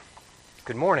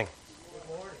Good morning. Good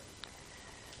morning.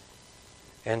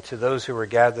 And to those who are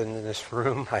gathered in this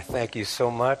room, I thank you so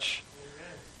much.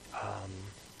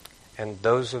 And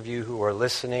those of you who are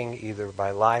listening, either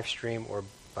by live stream or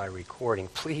by recording,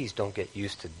 please don't get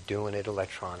used to doing it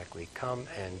electronically. Come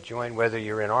and join, whether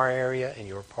you're in our area and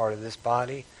you're part of this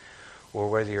body, or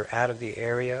whether you're out of the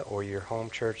area or your home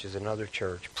church is another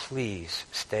church. Please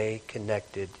stay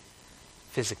connected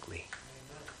physically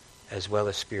as well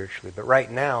as spiritually. But right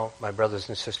now, my brothers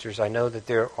and sisters, I know that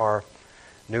there are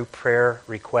new prayer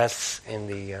requests in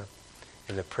the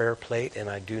prayer plate, and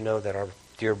I do know that our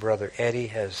dear brother Eddie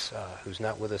has, who's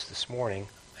not with us this morning,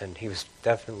 and he was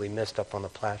definitely missed up on the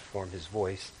platform, his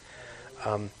voice.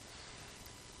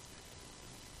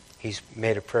 He's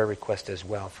made a prayer request as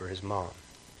well for his mom.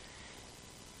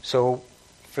 So,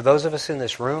 for those of us in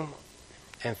this room,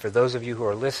 and for those of you who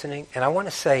are listening, and I want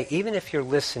to say, even if you're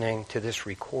listening to this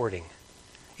recording,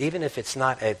 even if it's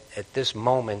not at this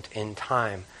moment in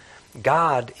time,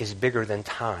 God is bigger than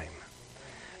time.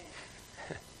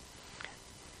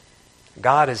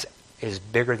 God is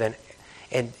bigger than,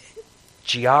 and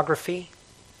geography,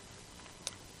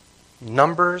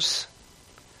 numbers,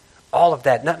 all of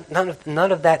that.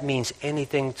 None of that means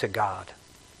anything to God.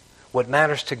 What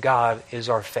matters to God is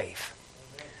our faith.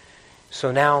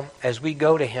 So now, as we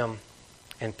go to Him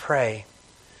and pray,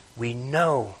 we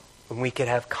know and we can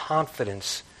have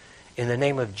confidence in the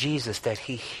name of Jesus that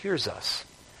He hears us.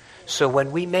 So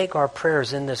when we make our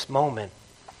prayers in this moment,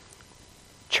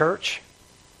 church,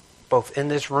 both in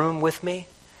this room with me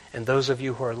and those of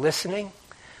you who are listening,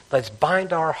 let's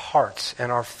bind our hearts and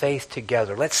our faith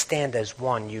together. Let's stand as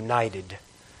one, united,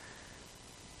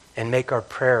 and make our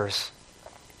prayers,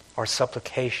 our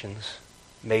supplications,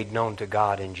 made known to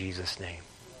God in Jesus' name.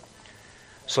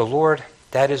 So, Lord,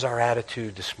 that is our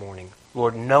attitude this morning.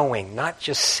 Lord, knowing, not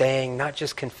just saying, not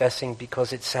just confessing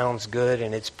because it sounds good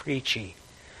and it's preachy,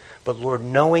 but Lord,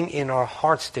 knowing in our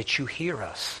hearts that you hear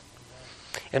us.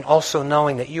 And also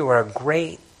knowing that you are a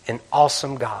great and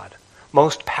awesome God,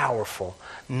 most powerful.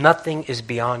 Nothing is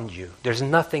beyond you. There's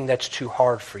nothing that's too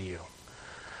hard for you.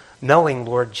 Knowing,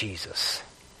 Lord Jesus,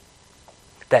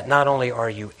 that not only are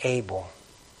you able,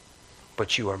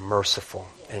 but you are merciful.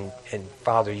 And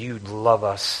Father, you love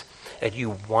us and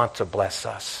you want to bless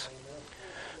us.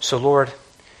 So Lord,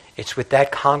 it's with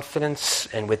that confidence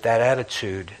and with that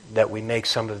attitude that we make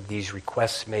some of these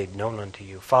requests made known unto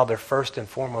you. Father, first and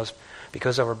foremost,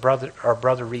 because our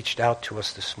brother reached out to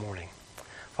us this morning.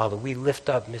 Father, we lift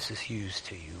up Mrs. Hughes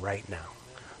to you right now.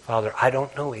 Father, I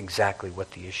don't know exactly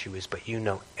what the issue is, but you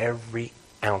know every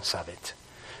ounce of it.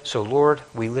 So Lord,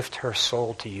 we lift her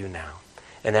soul to you now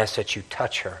and ask that you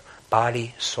touch her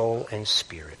body, soul, and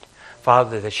spirit.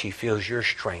 Father, that she feels your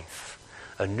strength,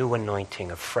 a new anointing,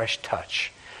 a fresh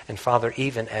touch. And Father,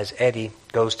 even as Eddie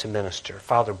goes to minister,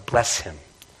 Father, bless him,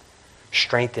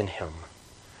 strengthen him.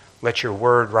 Let your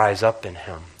word rise up in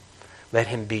him. Let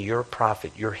him be your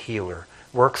prophet, your healer.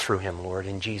 Work through him, Lord,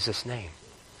 in Jesus' name.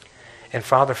 And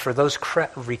Father, for those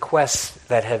requests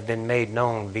that have been made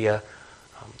known via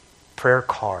prayer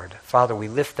card, Father, we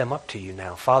lift them up to you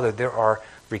now. Father, there are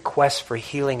requests for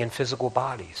healing in physical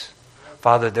bodies.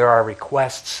 Father, there are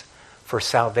requests for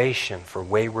salvation for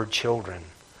wayward children.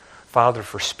 Father,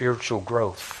 for spiritual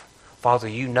growth. Father,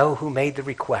 you know who made the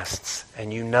requests,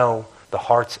 and you know the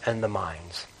hearts and the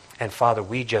minds. And Father,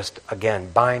 we just, again,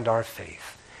 bind our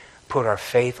faith, put our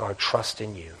faith, our trust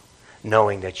in you,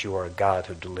 knowing that you are a God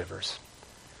who delivers.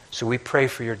 So we pray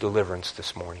for your deliverance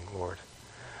this morning, Lord.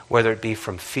 Whether it be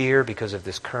from fear because of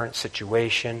this current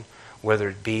situation, whether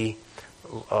it be,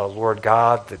 Lord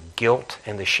God, the guilt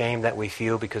and the shame that we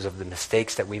feel because of the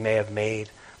mistakes that we may have made,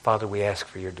 Father, we ask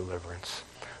for your deliverance.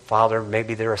 Father,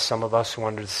 maybe there are some of us who,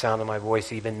 under the sound of my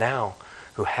voice even now,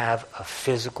 who have a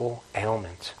physical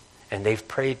ailment, and they've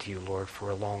prayed to you, Lord, for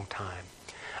a long time.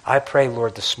 I pray,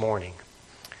 Lord, this morning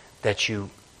that you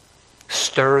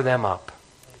stir them up.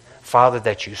 Father,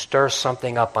 that you stir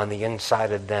something up on the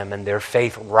inside of them and their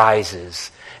faith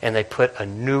rises and they put a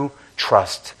new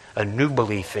trust, a new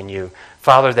belief in you.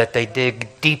 Father, that they dig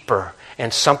deeper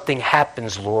and something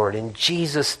happens, Lord, in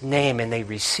Jesus' name, and they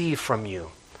receive from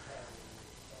you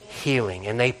healing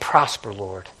and they prosper,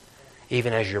 Lord,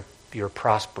 even as you're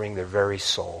prospering their very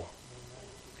soul.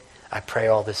 I pray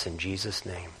all this in Jesus'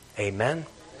 name. Amen.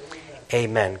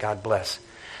 Amen. God bless.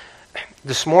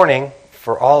 This morning,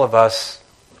 for all of us,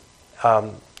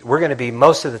 we're going to be,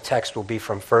 most of the text will be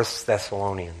from 1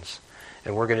 Thessalonians.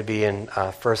 And we're going to be in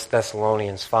 1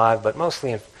 Thessalonians 5, but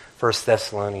mostly in 1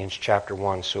 Thessalonians chapter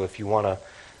 1. So if you want to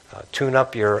tune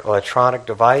up your electronic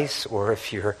device, or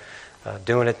if you're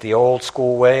doing it the old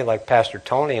school way like Pastor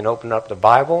Tony and open up the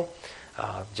Bible,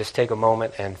 just take a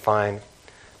moment and find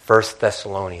 1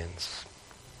 Thessalonians.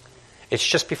 It's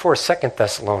just before 2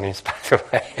 Thessalonians, by the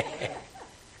way.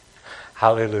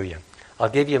 Hallelujah. I'll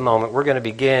give you a moment. We're going to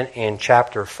begin in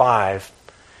chapter 5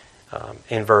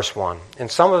 in verse 1. And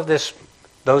some of this,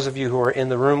 those of you who are in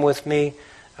the room with me,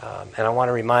 and I want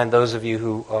to remind those of you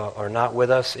who are not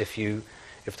with us, if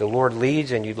the Lord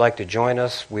leads and you'd like to join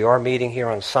us, we are meeting here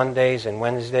on Sundays and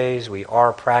Wednesdays. We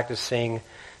are practicing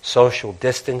social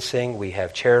distancing. We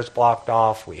have chairs blocked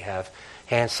off. We have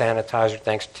hand sanitizer,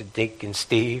 thanks to Dick and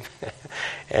Steve.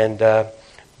 And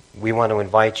we want to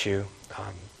invite you,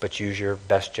 but use your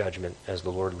best judgment as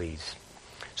the Lord leads.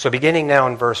 So beginning now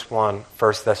in verse 1,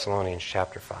 1 Thessalonians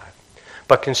chapter 5.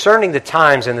 But concerning the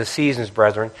times and the seasons,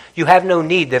 brethren, you have no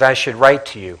need that I should write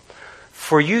to you.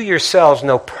 For you yourselves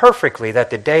know perfectly that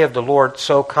the day of the Lord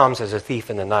so comes as a thief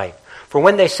in the night. For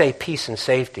when they say peace and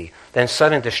safety, then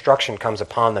sudden destruction comes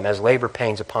upon them as labor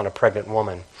pains upon a pregnant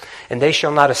woman. And they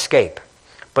shall not escape.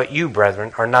 But you,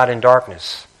 brethren, are not in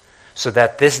darkness, so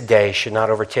that this day should not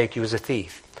overtake you as a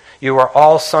thief. You are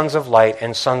all sons of light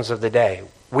and sons of the day.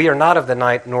 We are not of the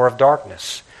night nor of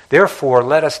darkness. Therefore,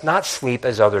 let us not sleep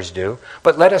as others do,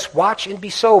 but let us watch and be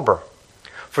sober.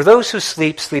 For those who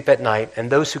sleep, sleep at night, and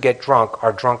those who get drunk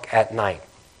are drunk at night.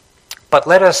 But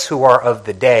let us who are of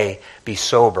the day be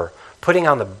sober, putting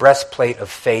on the breastplate of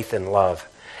faith and love,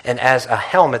 and as a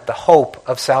helmet the hope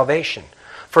of salvation.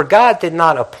 For God did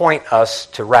not appoint us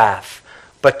to wrath,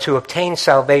 but to obtain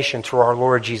salvation through our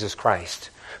Lord Jesus Christ,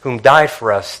 whom died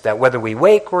for us, that whether we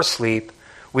wake or sleep,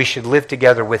 we should live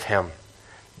together with him.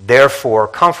 Therefore,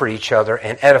 comfort each other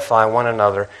and edify one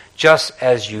another, just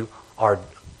as you are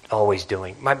always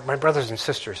doing. My brothers and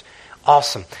sisters,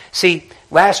 awesome. See,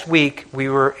 last week we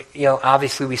were,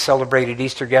 obviously we celebrated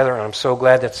Easter together, and I'm so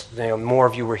glad that more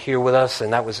of you were here with us,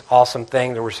 and that was an awesome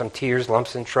thing. There were some tears,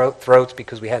 lumps in throats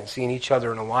because we hadn't seen each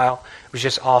other in a while. It was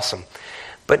just awesome.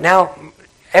 But now,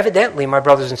 evidently, my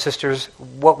brothers and sisters,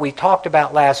 what we talked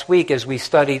about last week as we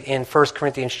studied in 1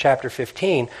 Corinthians chapter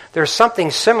 15, there's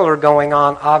something similar going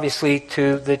on, obviously,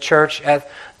 to the church at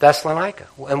Thessalonica.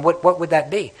 And what would that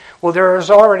be? Well, there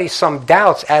is already some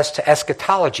doubts as to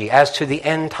eschatology, as to the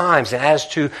end times, and as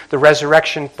to the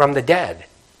resurrection from the dead.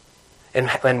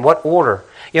 And what order.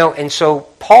 And so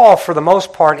Paul, for the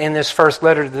most part, in this first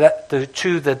letter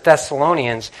to the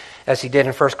Thessalonians, as he did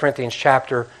in 1 Corinthians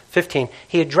chapter 15,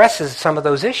 he addresses some of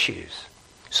those issues.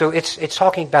 So it's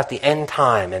talking about the end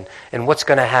time and what's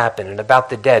going to happen and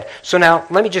about the dead. So now,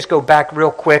 let me just go back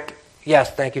real quick.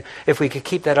 Yes, thank you. If we could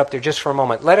keep that up there just for a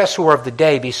moment. Let us who are of the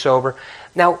day be sober.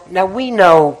 Now we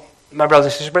know, my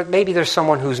brothers and sisters, but maybe there's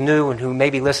someone who's new and who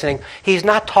may be listening. He's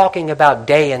not talking about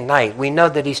day and night. We know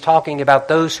that he's talking about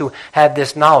those who have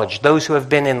this knowledge, those who have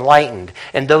been enlightened,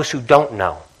 and those who don't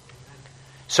know.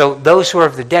 So those who are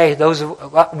of the day,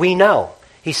 we know.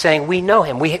 He's saying we know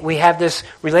him. We have this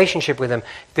relationship with him.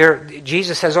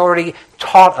 Jesus has already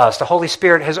taught us. The Holy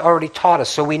Spirit has already taught us,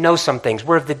 so we know some things.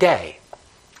 We're of the day,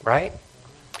 right?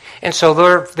 And so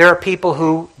there are people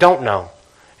who don't know,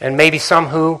 and maybe some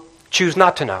who choose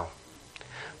not to know,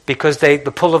 because the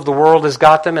pull of the world has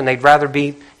got them, and they'd rather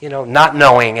be not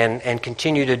knowing and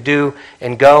continue to do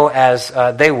and go as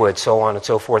they would, so on and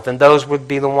so forth. And those would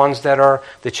be the ones that are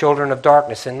the children of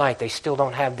darkness and night. They still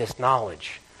don't have this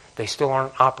knowledge. They still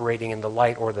aren't operating in the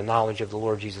light or the knowledge of the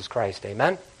Lord Jesus Christ.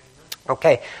 Amen?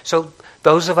 Okay, so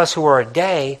those of us who are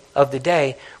of the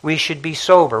day, we should be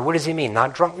sober. What does he mean?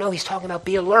 Not drunk? No, he's talking about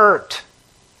be alert.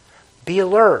 Be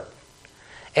alert.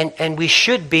 And we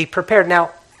should be prepared.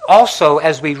 Now, also,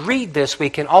 as we read this, we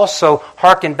can also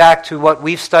hearken back to what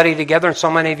we've studied together, and so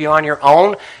many of you on your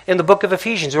own, in the book of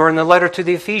Ephesians, or in the letter to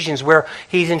the Ephesians, where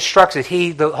he instructs it,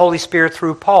 the Holy Spirit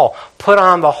through Paul, put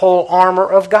on the whole armor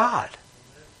of God.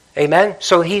 Amen?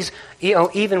 So he's,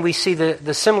 even we see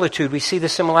the similitude, we see the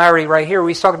similarity right here.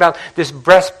 We talk about this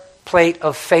breastplate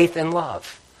of faith and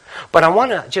love. But I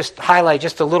want to just highlight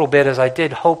just a little bit, as I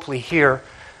did hopefully here,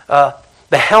 the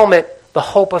helmet, the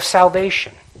hope of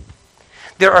salvation.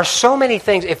 There are so many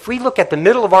things. If we look at the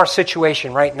middle of our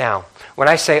situation right now, when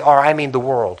I say our, I mean the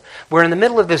world. We're in the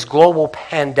middle of this global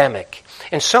pandemic.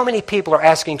 And so many people are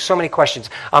asking so many questions.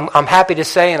 I'm happy to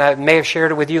say, and I may have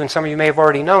shared it with you, and some of you may have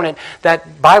already known it,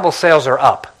 that Bible sales are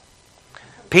up.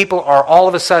 People are all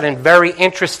of a sudden very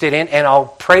interested in, and I'll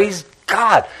praise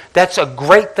God. That's a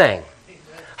great thing.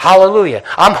 Hallelujah.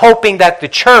 I'm hoping that the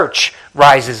church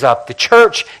rises up. The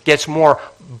church gets more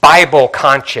Bible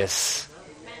conscious.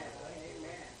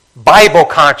 Bible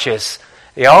conscious.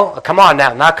 Come on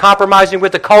now. Not compromising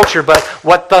with the culture, but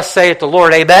what thus saith the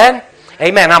Lord. Amen?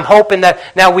 Amen. I'm hoping that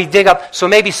now we dig up, so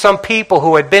maybe some people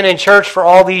who had been in church for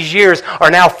all these years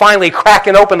are now finally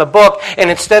cracking open the book, and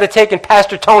instead of taking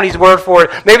Pastor Tony's word for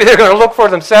it, maybe they're going to look for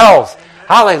themselves.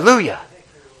 Hallelujah.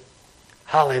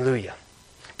 Hallelujah.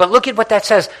 But look at what that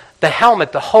says. The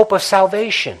helmet, the hope of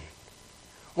salvation.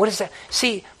 What is that?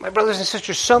 See, my brothers and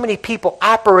sisters, so many people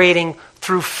operating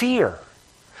through fear.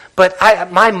 But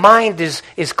my mind is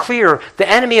clear. The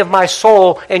enemy of my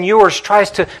soul and yours tries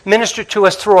to minister to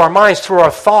us through our minds, through our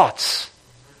thoughts,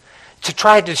 to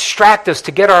try to distract us,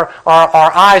 to get our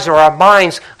eyes or our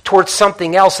minds towards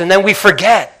something else, and then we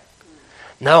forget.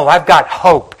 No, I've got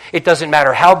hope. It doesn't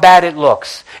matter how bad it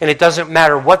looks, and it doesn't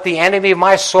matter what the enemy of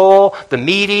my soul, the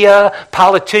media,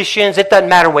 politicians, it doesn't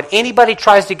matter what anybody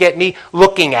tries to get me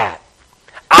looking at.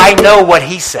 I know what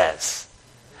he says.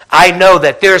 I know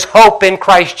that there's hope in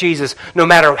Christ Jesus, no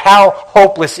matter how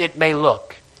hopeless it may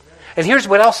look. And here's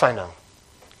what else I know.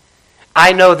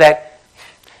 I know that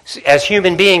as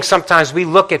human beings, sometimes we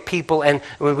look at people, and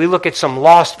when we look at some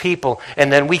lost people,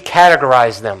 and then we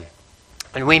categorize them.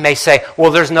 And we may say,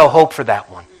 well, there's no hope for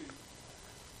that one.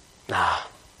 Nah.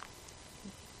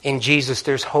 In Jesus,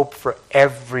 there's hope for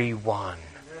everyone.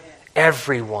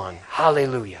 Everyone.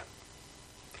 Hallelujah.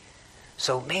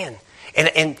 So, man,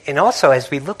 and also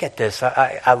as we look at this,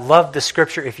 I love the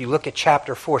scripture if you look at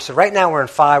chapter 4. So right now we're in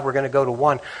 5, we're going to go to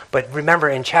 1. But remember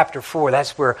in chapter 4,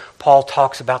 that's where Paul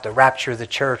talks about the rapture of the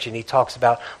church, and he talks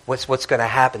about what's going to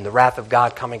happen, the wrath of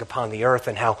God coming upon the earth,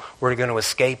 and how we're going to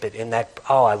escape it. In that,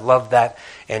 I love that.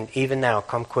 And even now,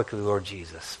 come quickly, Lord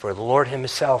Jesus. For the Lord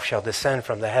himself shall descend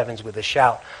from the heavens with a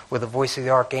shout, with the voice of the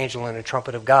archangel and the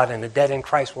trumpet of God, and the dead in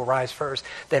Christ will rise first.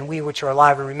 Then we which are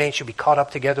alive and remain shall be caught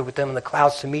up together with them in the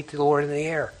clouds to meet the Lord in the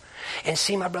air. And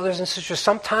see, my brothers and sisters,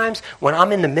 sometimes when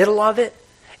I'm in the middle of it,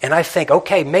 and I think,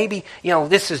 okay, maybe,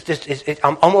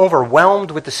 I'm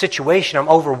overwhelmed with the situation. I'm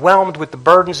overwhelmed with the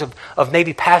burdens of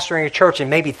maybe pastoring a church, and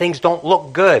maybe things don't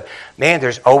look good. Man,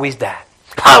 there's always that.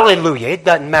 Hallelujah. It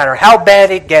doesn't matter how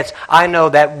bad it gets. I know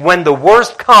that when the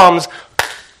worst comes,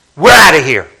 we're out of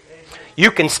here.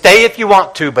 You can stay if you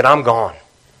want to, but I'm gone.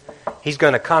 He's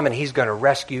going to come and he's going to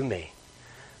rescue me.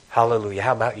 Hallelujah.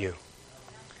 How about you?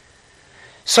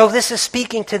 So this is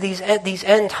speaking to these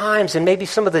end times and maybe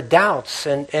some of the doubts.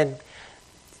 And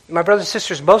my brothers and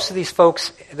sisters, most of these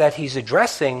folks that he's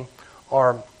addressing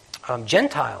are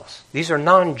Gentiles. These are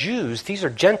non-Jews. These are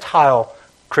Gentile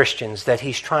Christians that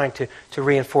he's trying to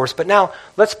reinforce. But now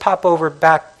let's pop over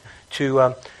back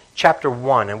to chapter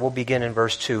 1, and we'll begin in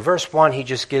verse 2. Verse 1, he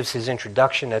just gives his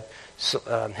introduction that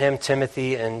him,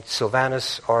 Timothy, and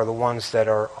Silvanus are the ones that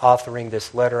are authoring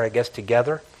this letter, I guess,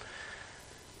 together.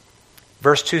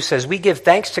 Verse 2 says, we give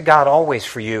thanks to God always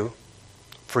for you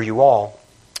all,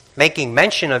 making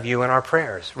mention of you in our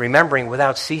prayers, remembering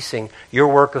without ceasing your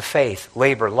work of faith,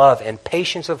 labor, love, and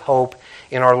patience of hope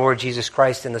in our Lord Jesus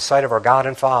Christ in the sight of our God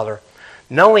and Father,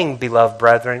 knowing, beloved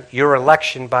brethren, your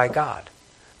election by God,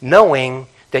 knowing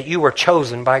that you were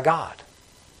chosen by God.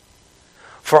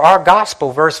 For our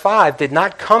gospel, verse 5, did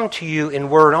not come to you in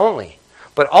word only,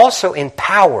 but also in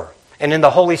power and in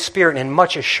the Holy Spirit and in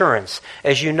much assurance,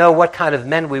 as you know what kind of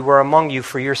men we were among you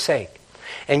for your sake.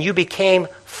 And you became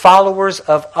followers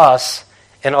of us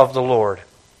and of the Lord,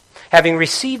 having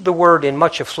received the word in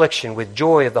much affliction with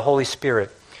joy of the Holy Spirit,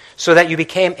 so that you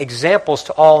became examples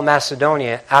to all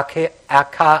Macedonia,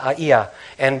 Achaia,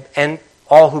 and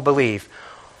all who believe.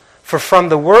 For from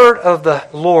the word of the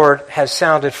Lord has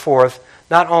sounded forth,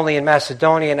 not only in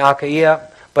Macedonia and Achaia,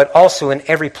 but also in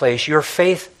every place, your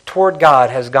faith toward God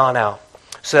has gone out,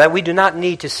 so that we do not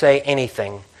need to say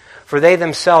anything. For they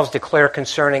themselves declare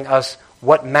concerning us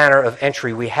what manner of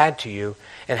entry we had to you,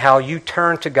 and how you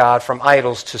turned to God from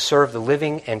idols to serve the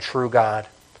living and true God,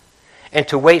 and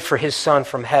to wait for his Son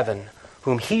from heaven,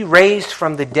 whom he raised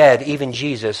from the dead, even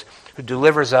Jesus, who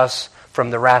delivers us from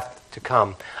the wrath to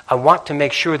come. I want to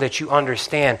make sure that you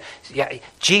understand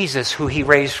Jesus, who he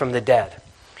raised from the dead.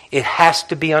 It has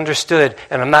to be understood,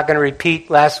 and I'm not going to repeat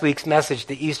last week's message,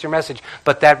 the Easter message,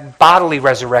 but that bodily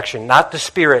resurrection, not the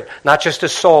spirit, not just a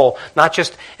soul, not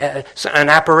just an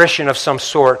apparition of some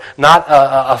sort, not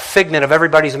a figment of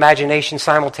everybody's imagination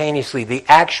simultaneously. The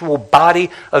actual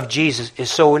body of Jesus is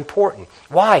so important.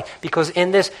 Why? Because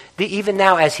in this, even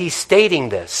now as he's stating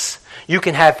this, you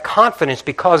can have confidence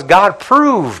because God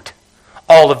proved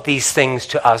all of these things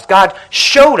to us. God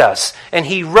showed us, and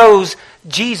he rose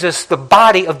Jesus, the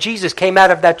body of Jesus came out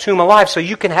of that tomb alive, so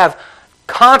you can have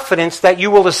confidence that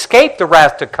you will escape the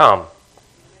wrath to come.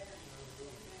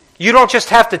 You don't just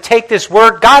have to take this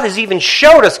word. God has even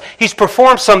showed us. He's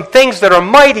performed some things that are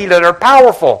mighty, that are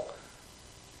powerful.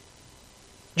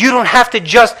 You don't have to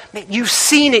just, you've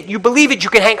seen it, you believe it, you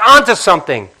can hang on to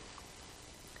something.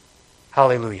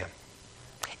 Hallelujah.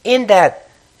 In that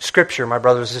scripture, my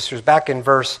brothers and sisters, back in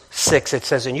verse 6, it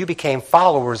says, and you became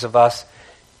followers of us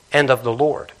and of the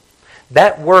Lord.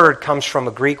 That word comes from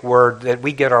a Greek word that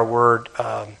we get our word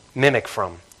mimic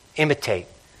from, imitate.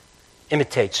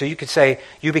 Imitate. So you could say,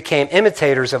 you became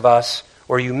imitators of us,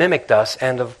 or you mimicked us,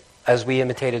 and of as we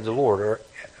imitated the Lord. Or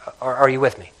are you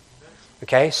with me?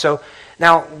 Okay, so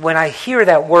now when I hear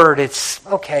that word, it's,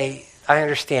 okay, I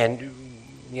understand,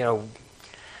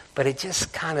 but it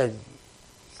just kind of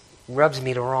rubs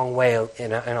me the wrong way,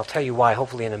 and I'll tell you why,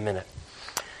 hopefully in a minute.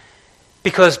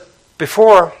 Because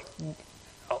before,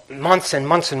 months and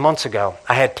months and months ago,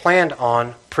 I had planned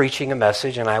on preaching a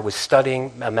message, and I was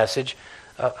studying a message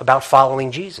about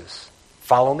following Jesus.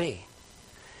 Follow me.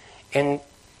 And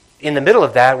in the middle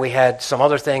of that, we had some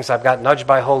other things. I've got nudged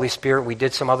by Holy Spirit. We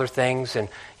did some other things. And,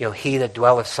 he that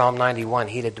dwelleth, Psalm 91,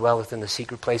 he that dwelleth in the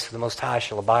secret place of the Most High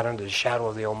shall abide under the shadow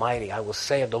of the Almighty. I will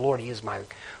say of the Lord, he is my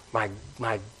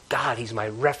God. He's my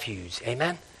refuge.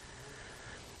 Amen?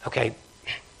 Okay.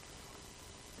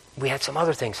 We had some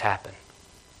other things happen.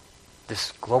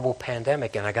 This global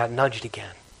pandemic, and I got nudged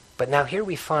again. But now here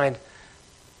we find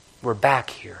we're back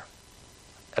here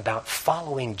about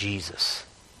following Jesus.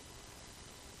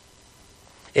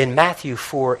 In Matthew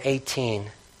 4:18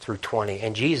 through 20,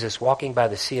 and Jesus, walking by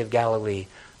the Sea of Galilee,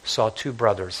 saw two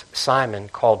brothers, Simon,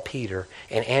 called Peter,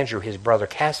 and Andrew, his brother,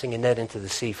 casting a net into the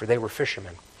sea, for they were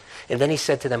fishermen. And then he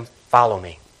said to them, follow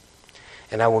me,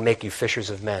 and I will make you fishers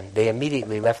of men. They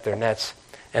immediately left their nets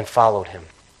and followed him.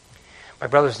 My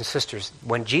brothers and sisters,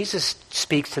 when Jesus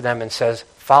speaks to them and says,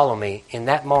 follow me, in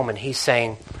that moment he's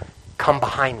saying, come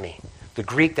behind me. The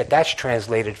Greek that's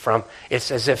translated from,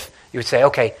 it's as if you would say,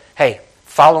 okay, hey,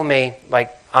 follow me,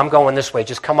 like I'm going this way,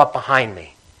 just come up behind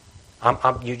me.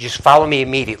 You just follow me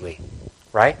immediately,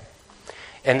 right?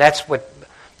 And that's what,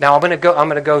 now I'm going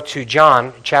to go to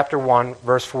John chapter 1,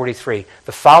 verse 43.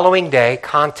 The following day,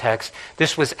 context,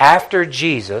 this was after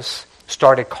Jesus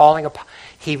started calling upon,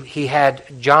 he had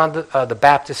John the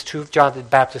Baptist, two of John the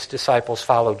Baptist's disciples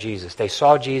follow Jesus. They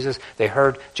saw Jesus, they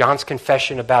heard John's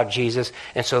confession about Jesus,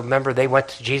 and so remember they went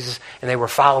to Jesus and they were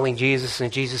following Jesus,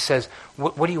 and Jesus says,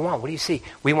 what do you want? What do you see?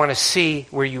 We want to see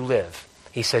where you live.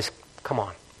 He says, come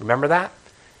on. Remember that?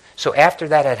 So after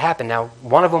that had happened, now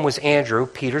one of them was Andrew,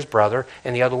 Peter's brother,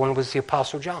 and the other one was the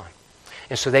Apostle John.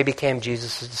 And so they became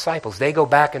Jesus' disciples. They go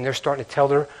back and they're starting to tell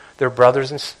their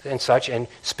brothers and such, and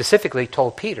specifically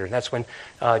told Peter. And that's when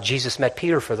Jesus met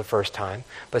Peter for the first time.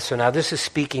 But so now this is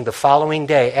speaking the following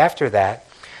day after that.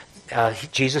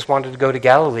 Jesus wanted to go to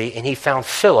Galilee, and he found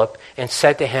Philip and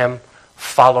said to him,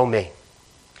 follow me.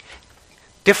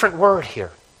 Different word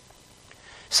here.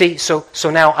 See, so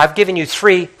now I've given you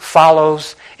three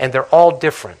follows, and they're all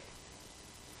different.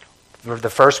 The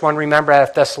first one, remember, out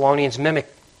of Thessalonians,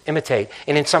 imitate.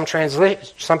 And in some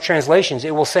translations,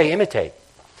 it will say imitate.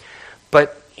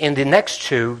 But in the next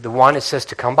two, the one, it says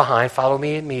to come behind, follow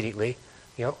me immediately.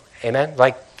 Amen?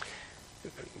 Like,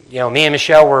 me and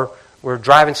Michelle were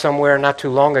driving somewhere not too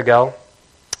long ago.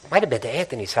 Might have been to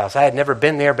Anthony's house. I had never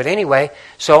been there, but anyway,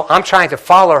 so I'm trying to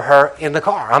follow her in the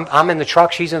car. I'm in the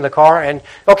truck, she's in the car, and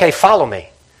okay, follow me.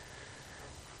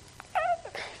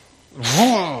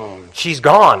 Vroom, she's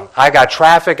gone. I got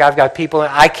traffic, I've got people,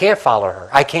 I can't follow her.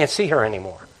 I can't see her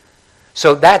anymore.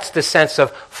 So that's the sense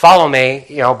of follow me,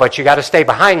 but you got to stay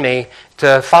behind me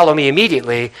to follow me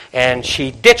immediately, and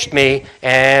she ditched me,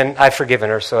 and I've forgiven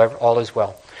her, so all is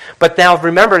well. But now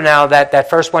remember now that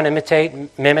first one,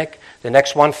 imitate, mimic. The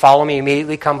next one, follow me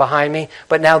immediately, come behind me.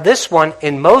 But now this one,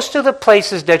 in most of the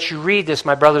places that you read this,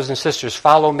 my brothers and sisters,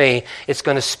 follow me, it's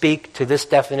going to speak to this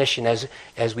definition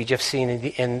as we just seen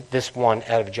in this one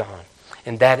out of John.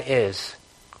 And that is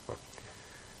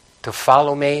to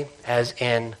follow me as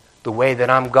in the way that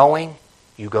I'm going,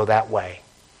 you go that way.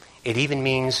 It even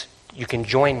means you can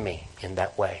join me in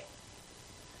that way.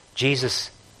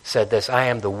 Jesus said this, I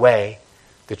am the way,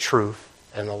 the truth,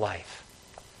 and the life.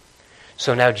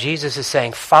 So now Jesus is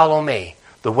saying, follow me.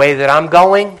 The way that I'm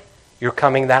going, you're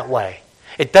coming that way.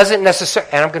 It doesn't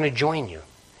necessarily, and I'm going to join you.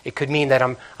 It could mean that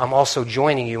I'm also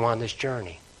joining you on this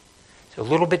journey. It's a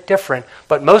little bit different,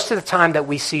 but most of the time that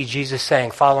we see Jesus saying,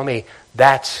 follow me,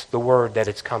 that's the word that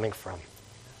it's coming from.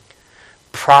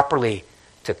 Properly,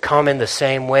 to come in the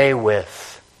same way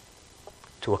with,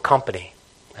 to accompany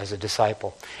as a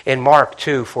disciple. In Mark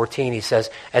 2:14, he says,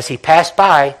 as he passed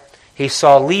by, he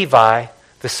saw Levi,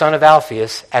 the son of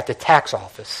Alphaeus, at the tax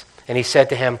office. And he said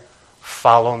to him,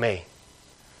 follow me.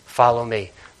 Follow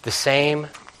me. The same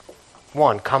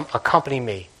one, come accompany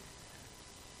me.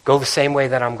 Go the same way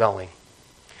that I'm going.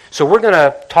 So we're going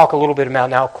to talk a little bit about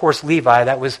now, of course, Levi,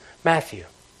 that was Matthew.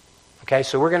 Okay,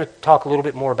 so we're going to talk a little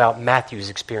bit more about Matthew's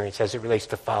experience as it relates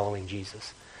to following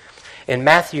Jesus. In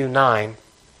Matthew 9,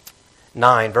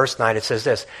 verse 9, it says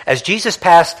this, "As Jesus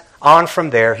passed on from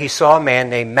there, he saw a man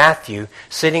named Matthew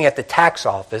sitting at the tax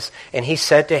office, and he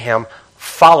said to him,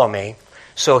 'Follow me.'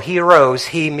 So he arose,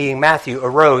 he meaning Matthew,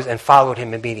 arose and followed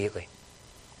him immediately."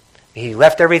 He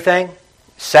left everything,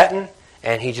 setting,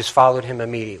 and he just followed him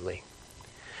immediately.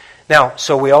 Now,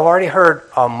 so we already heard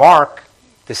Mark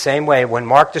the same way. When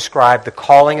Mark described the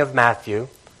calling of Matthew,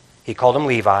 he called him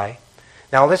Levi.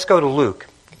 Now let's go to Luke.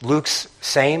 Luke's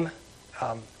same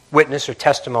witness or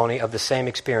testimony of the same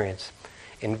experience.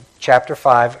 In chapter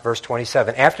 5, verse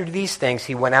 27, "After these things,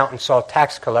 he went out and saw a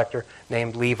tax collector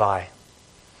named Levi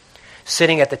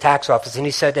sitting at the tax office, and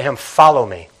he said to him, 'Follow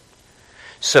me.'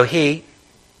 So he,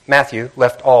 Matthew,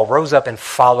 left all, rose up and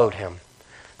followed him.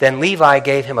 Then Levi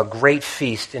gave him a great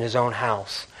feast in his own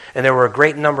house. And there were a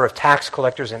great number of tax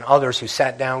collectors and others who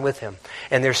sat down with him.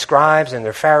 And their scribes and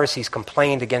their Pharisees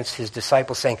complained against his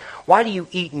disciples, saying, 'Why do you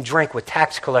eat and drink with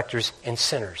tax collectors and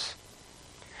sinners?'"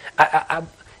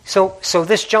 So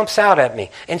this jumps out at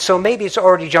me. And so maybe it's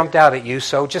already jumped out at you,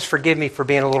 so just forgive me for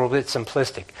being a little bit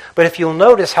simplistic. But if you'll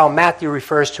notice how Matthew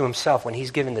refers to himself when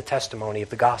he's giving the testimony of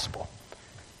the gospel.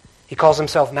 He calls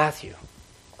himself Matthew.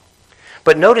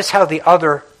 But notice how the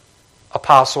other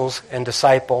apostles and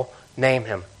disciple name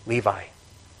him Levi.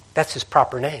 That's his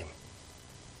proper name.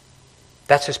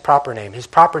 That's his proper name. His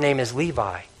proper name is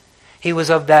Levi. He was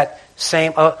of that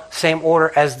same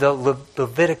order as the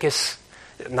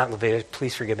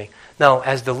please forgive me. No,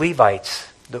 as the Levites,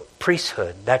 the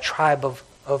priesthood, that tribe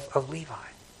of Levi.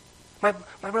 My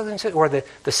brothers and sisters, or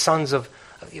the sons of,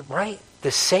 right?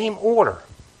 The same order.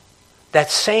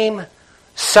 That same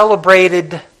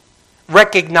celebrated,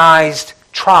 recognized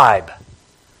tribe.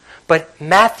 But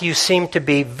Matthew seemed to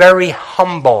be very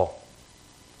humble.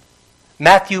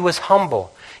 Matthew was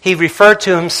humble. He referred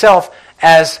to himself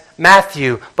as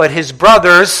Matthew, but his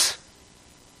brothers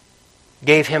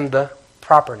gave him the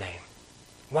proper name.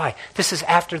 Why? This is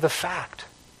after the fact.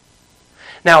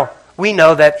 Now, we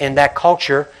know that in that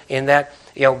culture, in that,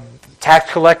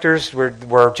 tax collectors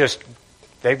were just,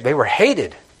 they were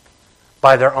hated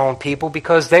by their own people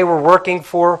because they were working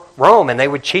for Rome and they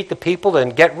would cheat the people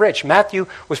and get rich. Matthew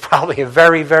was probably a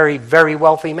very, very, very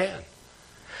wealthy man.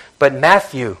 But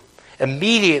Matthew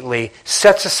immediately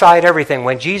sets aside everything.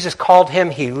 When Jesus called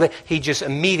him, he just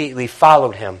immediately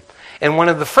followed him. And one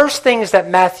of the first things that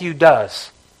Matthew does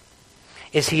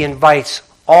is he invites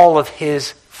all of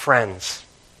his friends.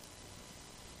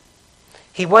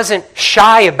 He wasn't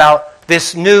shy about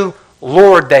this new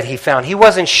Lord that he found. He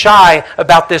wasn't shy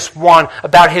about this one,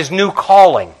 about his new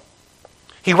calling.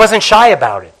 He wasn't shy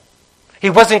about it. He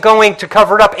wasn't going to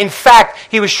cover it up. In fact,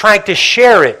 he was trying to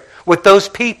share it with those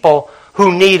people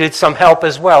who needed some help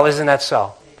as well. Isn't that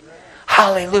so? Amen.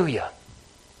 Hallelujah.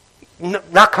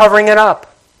 Not covering it up.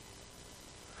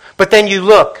 But then you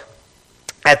look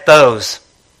at those.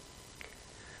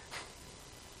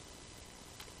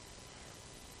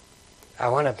 I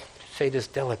want to say this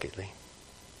delicately.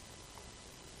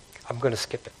 I'm going to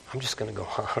skip it. I'm just going to go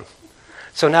on.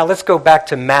 So now let's go back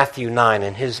to Matthew 9,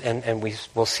 and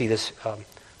we'll see this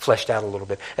fleshed out a little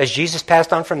bit. As Jesus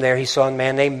passed on from there, he saw a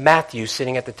man named Matthew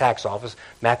sitting at the tax office.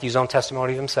 Matthew's own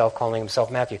testimony of himself, calling himself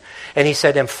Matthew. And he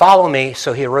said to him, "Follow me."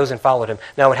 So he arose and followed him.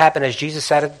 Now it happened as Jesus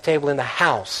sat at the table in the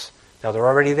house. Now they're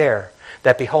already there.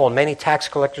 That behold, many tax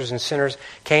collectors and sinners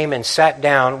came and sat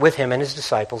down with him and his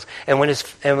disciples. And when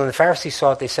the Pharisees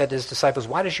saw it, they said to his disciples,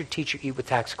 "Why does your teacher eat with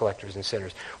tax collectors and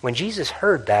sinners?" When Jesus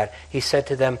heard that, he said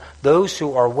to them, "Those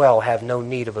who are well have no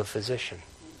need of a physician,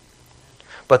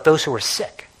 but those who are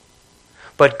sick.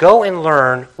 But go and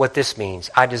learn what this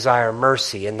means. I desire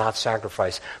mercy and not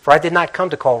sacrifice. For I did not come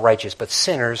to call righteous, but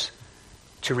sinners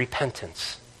to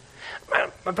repentance."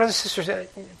 My brothers and sisters,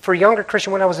 for a younger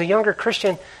Christian, when I was a younger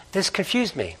Christian, this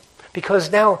confused me.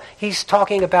 Because now he's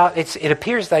talking about, it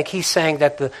appears like he's saying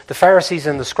that the Pharisees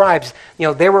and the scribes,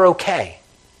 they were okay.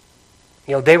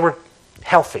 They were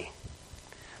healthy.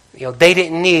 They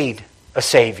didn't need a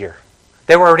Savior.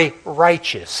 They were already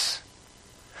righteous.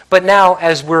 But now,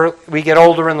 as we get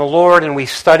older in the Lord and we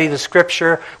study the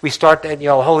Scripture, we start that, the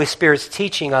Holy Spirit's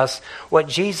teaching us. What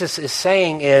Jesus is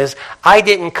saying is, I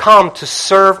didn't come to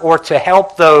serve or to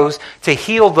help those, to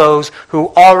heal those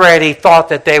who already thought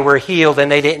that they were healed and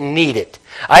they didn't need it.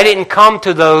 I didn't come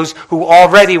to those who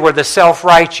already were the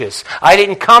self-righteous. I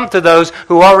didn't come to those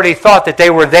who already thought that they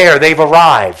were there, they've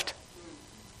arrived.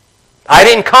 I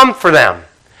didn't come for them.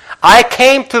 I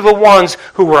came to the ones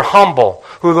who were humble,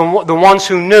 the ones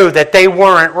who knew that they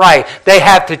weren't right. They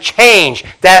had to change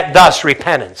that, thus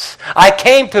repentance. I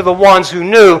came to the ones who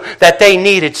knew that they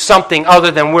needed something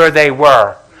other than where they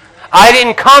were. I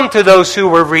didn't come to those who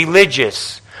were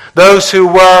religious, those who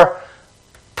were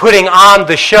putting on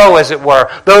the show, as it were,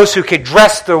 those who could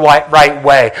dress the right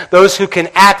way, those who can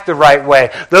act the right way,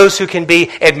 those who can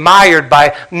be admired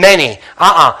by many.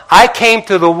 I came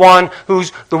to the ones who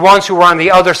were on the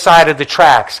other side of the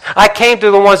tracks. I came to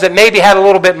the ones that maybe had a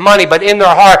little bit of money, but in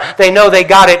their heart they know they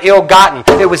got it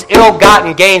ill-gotten. It was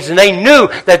ill-gotten gains, and they knew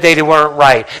that they weren't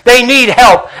right. They need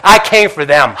help. I came for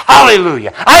them.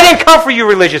 Hallelujah. I didn't come for you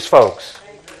religious folks.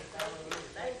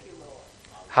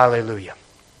 Hallelujah.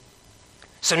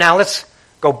 So now let's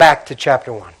go back to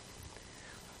chapter 1,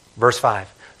 verse 5.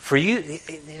 For you,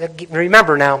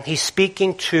 remember now, he's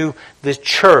speaking to the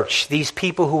church, these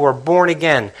people who are born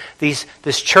again, this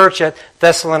church at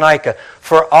Thessalonica.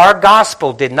 For our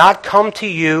gospel did not come to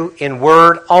you in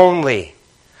word only,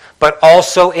 but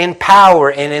also in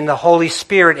power and in the Holy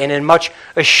Spirit and in much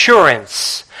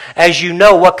assurance, as you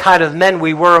know what kind of men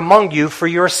we were among you for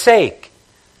your sake.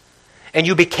 And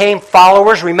you became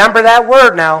followers. Remember that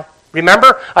word now.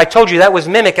 Remember? I told you that was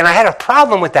mimic, and I had a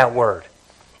problem with that word.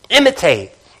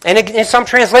 Imitate. And in some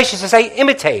translations, they say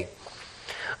imitate.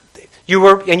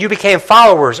 You became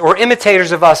followers or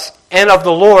imitators of us and of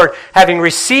the Lord, having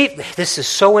received, this is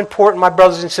so important, my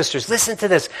brothers and sisters, listen to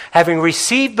this, having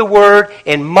received the word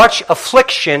in much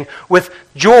affliction with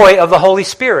joy of the Holy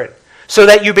Spirit, so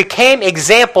that you became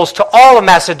examples to all of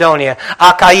Macedonia,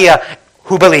 Achaia,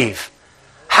 who believe.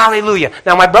 Hallelujah.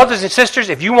 Now, my brothers and sisters,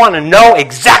 if you want to know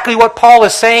exactly what Paul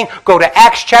is saying, go to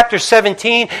Acts chapter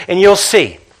 17 and you'll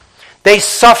see. They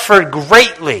suffered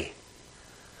greatly.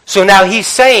 So now he's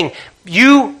saying,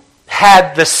 you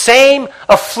had the same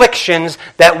afflictions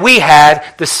that we had,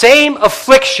 the same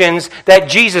afflictions that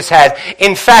Jesus had.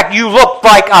 In fact, you looked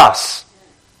like us.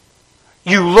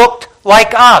 You looked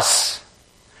like us.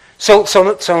 So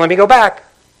let me go back.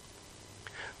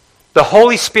 The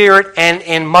Holy Spirit and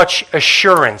in much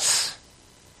assurance.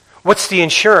 What's the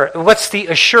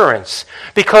assurance?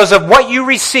 Because of what you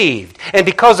received and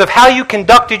because of how you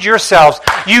conducted yourselves,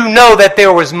 you know that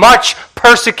there was much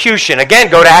persecution. Again,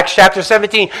 go to Acts chapter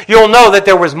 17. You'll know that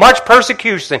there was much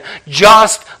persecution,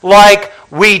 just like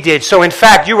we did. So in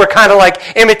fact, you were kind of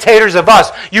like imitators of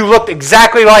us. You looked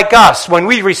exactly like us when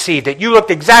we received it. You looked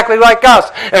exactly like us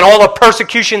and all the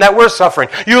persecution that we're suffering.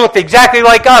 You looked exactly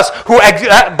like us, who,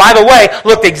 by the way,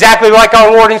 looked exactly like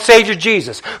our Lord and Savior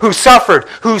Jesus, who suffered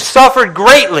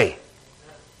greatly,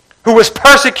 who was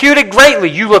persecuted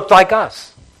greatly. You looked like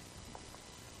us.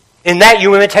 In that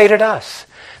you imitated us.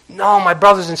 No, my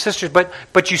brothers and sisters,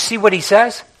 but you see what he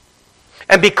says?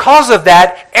 And because of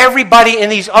that, everybody in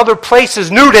these other places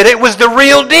knew that it was the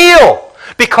real deal.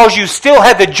 Because you still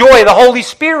had the joy of the Holy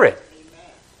Spirit.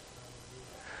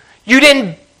 You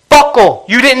didn't buckle.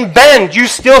 You didn't bend. You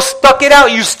still stuck it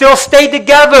out. You still stayed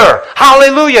together.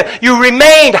 Hallelujah. You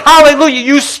remained. Hallelujah.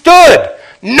 You stood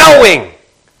knowing.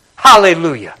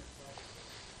 Hallelujah.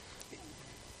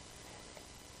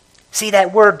 See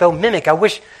that word, though, mimic. I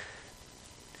wish...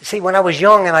 See, when I was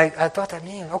young and I thought that,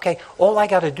 man, okay, all I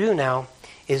got to do now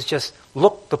is just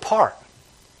look the part.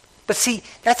 But see,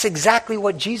 that's exactly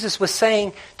what Jesus was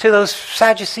saying to those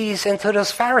Sadducees and to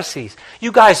those Pharisees.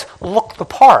 You guys look the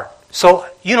part, so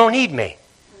you don't need me.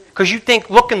 Because you think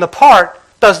looking the part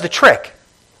does the trick.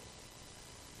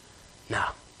 No.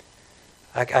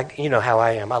 You know how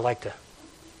I am. I like to...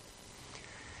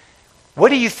 What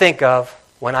do you think of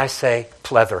when I say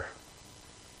pleather?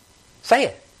 Say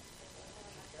it.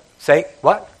 Say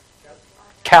what?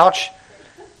 Couch.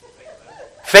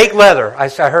 Fake leather. I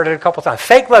heard it a couple times.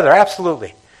 Fake leather,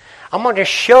 absolutely. I'm going to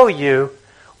show you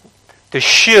the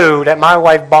shoe that my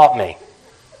wife bought me.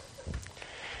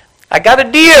 I got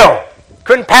a deal.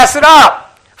 Couldn't pass it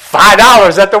up.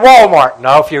 $5 at the Walmart.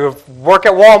 Now, if you work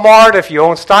at Walmart, if you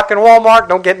own stock in Walmart,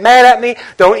 don't get mad at me.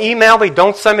 Don't email me.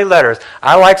 Don't send me letters.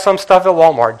 I like some stuff at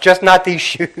Walmart, just not these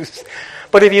shoes.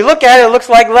 But if you look at it, it looks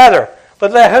like leather.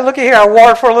 But look at here, I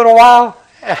wore it for a little while.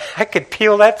 I could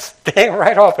peel that thing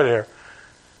right off of there.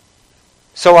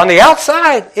 So on the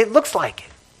outside, it looks like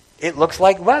it. It looks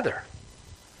like leather.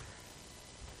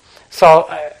 So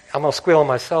I'm going to squeal on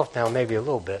myself now maybe a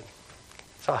little bit.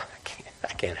 So I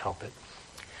can't help it.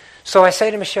 So I say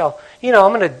to Michelle, I'm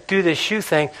going to do this shoe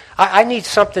thing. I need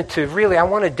something to really, I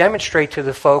want to demonstrate to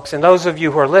the folks, and those of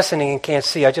you who are listening and can't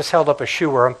see, I just held up a shoe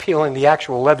where I'm peeling the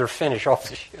actual leather finish off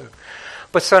the shoe.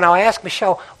 But so now I asked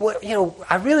Michelle,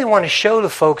 I really want to show the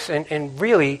folks and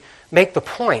really make the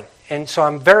point. And so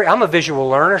I'm a visual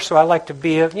learner, so I like to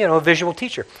be a visual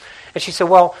teacher. And she said,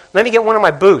 well, let me get one of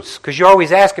my boots, because you're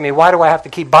always asking me, why do I have to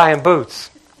keep buying boots?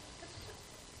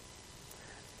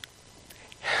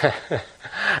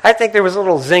 I think there was a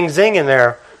little zing-zing in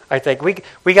there. I think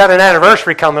we got an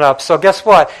anniversary coming up, so guess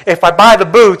what? If I buy the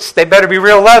boots, they better be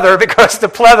real leather because the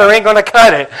pleather ain't going to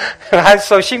cut it.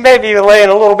 So she may be laying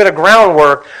a little bit of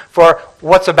groundwork for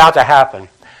what's about to happen.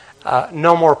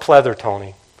 No more pleather,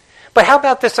 Tony. But how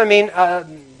about this? I mean,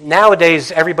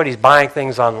 nowadays everybody's buying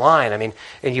things online. I mean,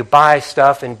 and you buy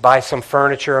stuff and buy some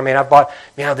furniture. I mean, I bought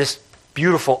this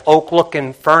beautiful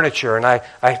oak-looking furniture, and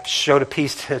I showed a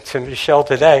piece to Michelle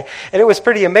today, and it was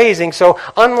pretty amazing. So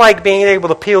unlike being able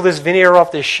to peel this veneer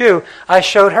off this shoe, I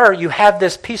showed her, you have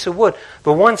this piece of wood.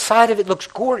 The one side of it looks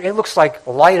gorgeous. It looks like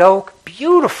light oak.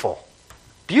 Beautiful.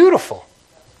 Beautiful.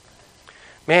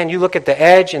 Man, you look at the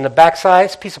edge and the backside,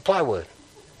 it's a piece of plywood.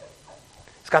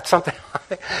 It's got something on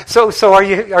it. So are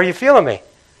you feeling me?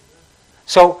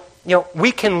 So,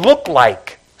 we can look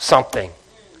like something.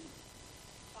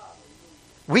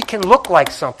 We can look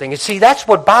like something. And see, that's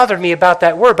what bothered me about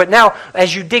that word. But now,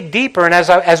 as you dig deeper, and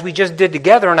as we just did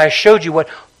together, and I showed you what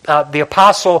the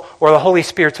apostle or the Holy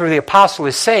Spirit through the apostle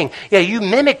is saying, yeah, you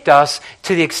mimicked us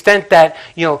to the extent that,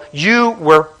 you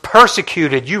were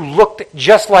persecuted. You looked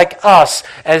just like us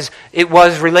as it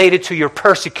was related to your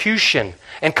persecution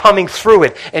and coming through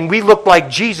it. And we look like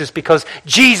Jesus because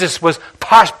Jesus was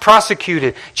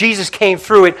prosecuted. Jesus came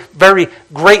through it very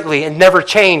greatly and never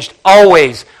changed,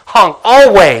 always hung,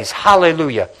 always.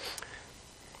 Hallelujah.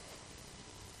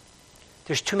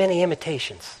 There's too many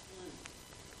imitations.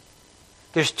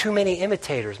 There's too many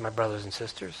imitators, my brothers and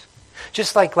sisters.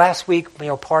 Just like last week,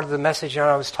 part of the message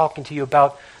I was talking to you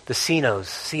about the CINOs,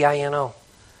 C-I-N-O.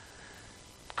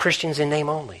 Christians in name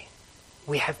only.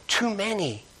 We have too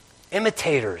many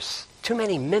imitators, too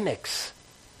many mimics.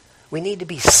 We need to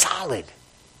be solid.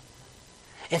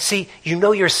 And see,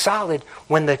 you're solid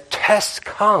when the test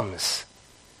comes.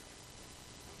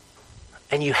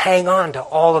 And you hang on to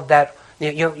all of that.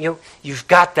 You've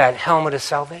got that helmet of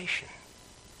salvation.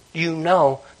 You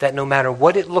know that no matter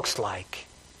what it looks like,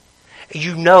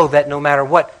 you know that no matter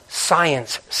what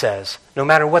science says, no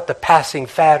matter what the passing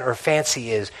fad or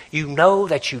fancy is, you know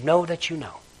that you know that you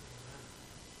know.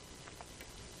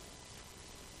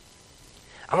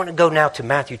 I want to go now to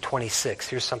Matthew 26.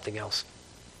 Here's something else.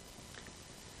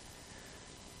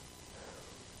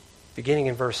 Beginning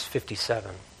in verse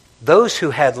 57. Those who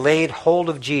had laid hold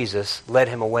of Jesus led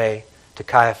him away to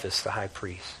Caiaphas the high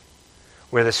priest,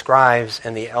 where the scribes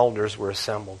and the elders were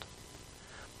assembled.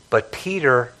 But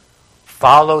Peter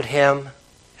followed him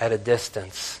at a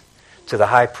distance to the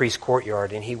high priest's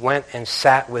courtyard, and he went and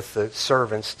sat with the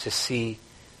servants to see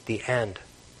the end.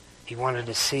 He wanted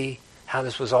to see how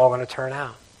this was all going to turn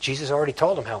out. Jesus already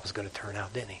told him how it was going to turn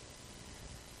out, didn't he?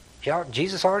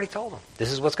 Jesus already told him,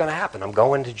 this is what's going to happen. I'm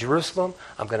going to Jerusalem.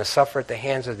 I'm going to suffer at the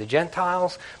hands of the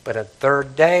Gentiles, but on the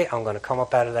third day, I'm going to come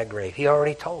up out of that grave. He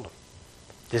already told him.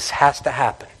 This has to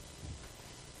happen.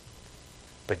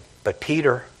 But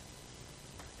Peter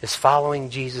is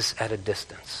following Jesus at a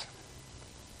distance.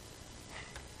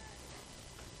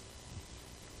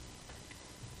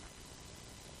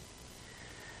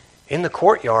 In the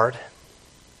courtyard,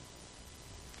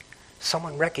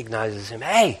 someone recognizes him.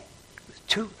 Hey,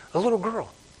 a little girl.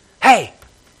 Hey,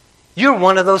 you're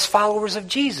one of those followers of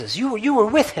Jesus. You were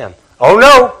with him. Oh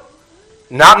no,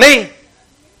 not me.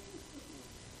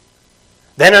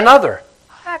 Then another.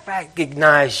 I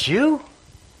recognize you.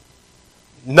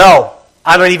 No,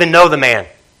 I don't even know the man.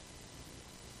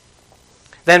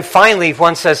 Then finally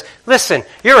one says, listen,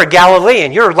 you're a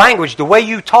Galilean. Your language, the way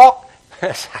you talk,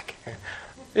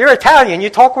 you're Italian. You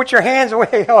talk with your hands.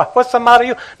 What's the matter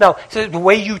with you? No, the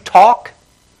way you talk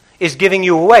is giving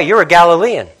you away. You're a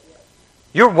Galilean.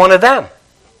 You're one of them.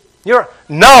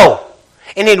 No.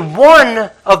 And in one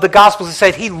of the Gospels it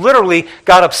said he literally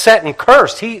got upset and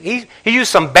cursed. He used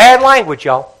some bad language,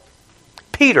 y'all.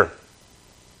 Peter.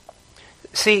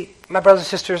 See, my brothers and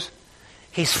sisters,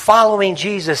 he's following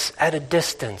Jesus at a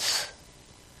distance.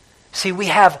 See, we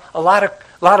have a lot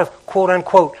of quote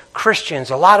unquote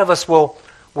Christians. A lot of us will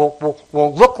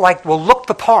look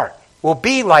the part. We'll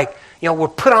be like, we'll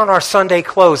put on our Sunday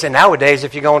clothes. And nowadays,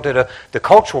 if you go into the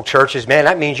cultural churches, man,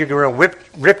 that means you're going to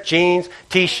rip jeans,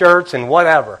 T-shirts, and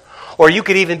whatever. Or you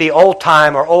could even be old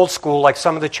time or old school, like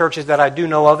some of the churches that I do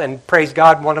know of. And praise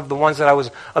God, one of the ones that I was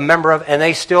a member of, and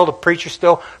the preacher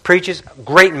still preaches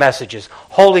great messages.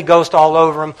 Holy Ghost all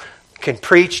over them, can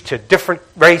preach to different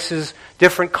races,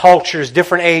 different cultures,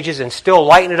 different ages, and still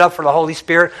lighten it up for the Holy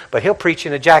Spirit. But he'll preach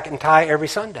in a jacket and tie every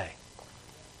Sunday.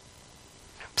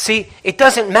 See, it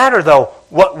doesn't matter, though,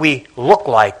 what we look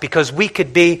like, because we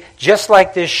could be just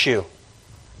like this shoe.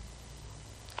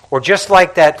 Or just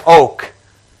like that oak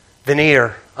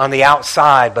veneer on the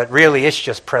outside, but really it's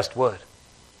just pressed wood.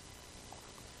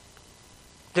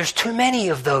 There's too many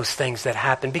of those things that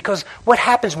happen, because what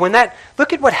happens when that...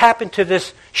 Look at what happened to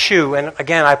this shoe. And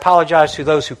again, I apologize to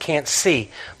those who can't see,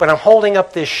 but I'm holding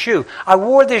up this shoe. I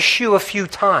wore this shoe a few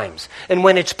times, and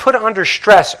when it's put under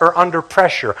stress or under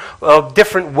pressure of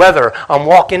different weather, I'm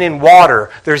walking in water,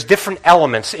 there's different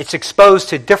elements, it's exposed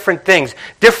to different things,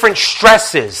 different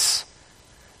stresses,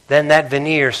 then that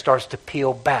veneer starts to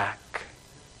peel back.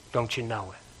 Don't you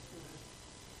know it?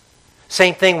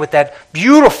 Same thing with that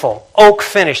beautiful oak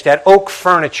finish, that oak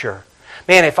furniture.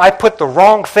 Man, if I put the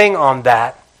wrong thing on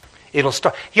that, it'll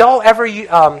start. Y'all ever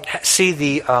see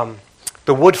the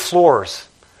wood floors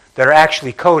that are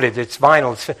actually coated? It's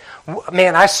vinyl.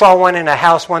 Man, I saw one in a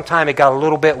house one time. It got a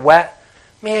little bit wet.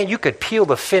 Man, you could peel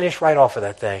the finish right off of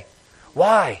that thing.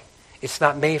 Why? It's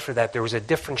not made for that. There was a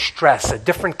different stress, a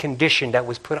different condition that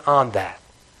was put on that.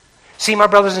 See, my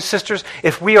brothers and sisters,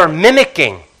 if we are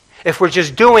mimicking, if we're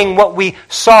just doing what we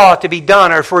saw to be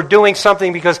done, or if we're doing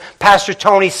something because Pastor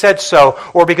Tony said so,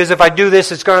 or because if I do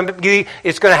this, it's going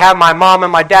to have my mom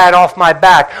and my dad off my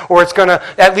back, or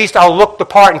at least I'll look the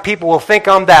part and people will think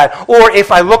I'm that. Or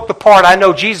if I look the part, I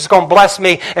know Jesus is going to bless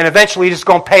me and eventually it's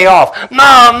going to pay off.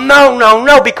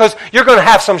 No, because you're going to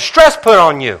have some stress put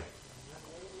on you.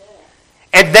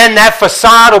 And then that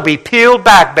facade will be peeled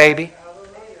back, baby.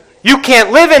 You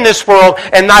can't live in this world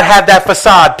and not have that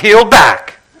facade peeled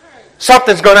back.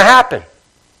 Something's going to happen.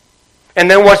 And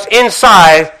then what's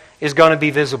inside is going to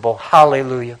be visible.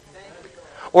 Hallelujah.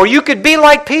 Or you could be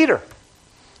like Peter.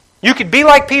 You could be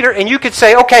like Peter and you could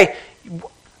say, okay,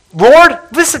 Lord,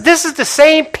 this is the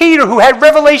same Peter who had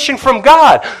revelation from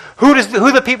God. Who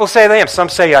the people say they am? Some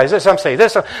say Isaiah, some say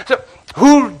this. So,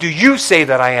 who do you say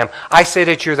that I am? I say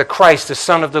that you're the Christ, the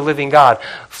Son of the living God.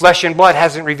 Flesh and blood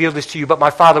hasn't revealed this to you, but my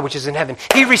Father which is in heaven.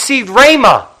 He received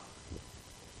Rhema.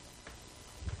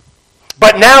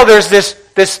 But now there's this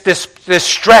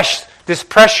stress, this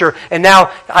pressure, and now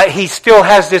he still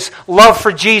has this love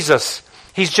for Jesus.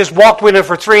 He's just walked with him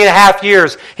for 3.5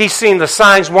 years. He's seen the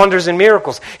signs, wonders, and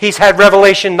miracles. He's had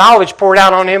revelation knowledge poured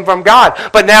out on him from God.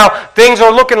 But now things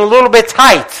are looking a little bit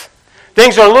tight.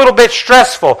 Things are a little bit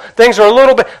stressful. Things are a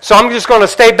little bit... So I'm just going to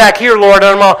stay back here, Lord, and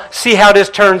I'm going to see how this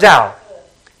turns out.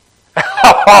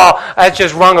 I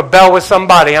just rung a bell with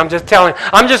somebody. I'm just going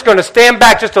to stand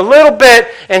back just a little bit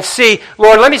and see,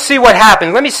 Lord, let me see what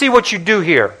happens. Let me see what you do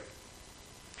here.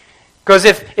 Because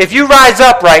if you rise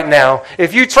up right now,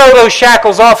 if you throw those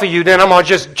shackles off of you, then I'm going to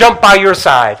just jump by your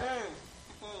side.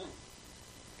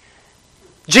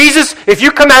 Jesus, if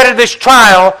you come out of this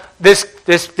trial,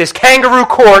 this kangaroo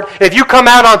court, if you come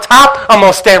out on top, I'm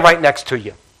going to stand right next to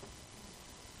you.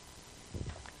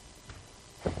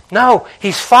 No,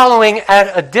 he's following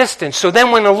at a distance. So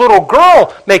then when a little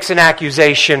girl makes an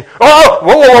accusation,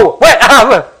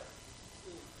 whoa,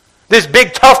 this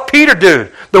big tough Peter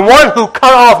dude, the one who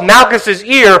cut off Malchus's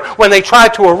ear when they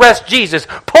tried to arrest Jesus,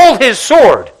 pulled his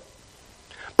sword.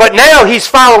 But now he's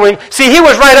following. See, he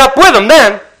was right up with him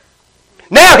then.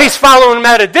 Now he's following him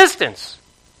at a distance.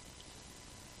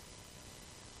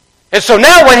 And so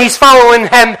now when he's following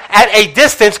him at a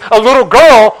distance, a little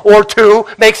girl or two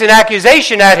makes an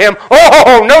accusation at him.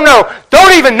 Oh, no,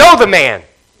 don't even know the man.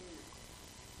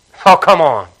 Oh, come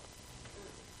on.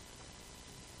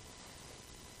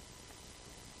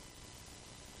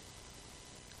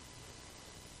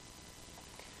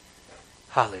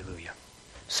 Hallelujah.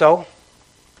 So,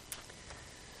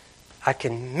 I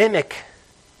can mimic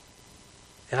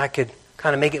and I could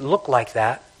kind of make it look like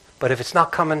that, but if it's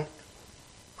not coming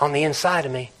on the inside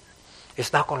of me,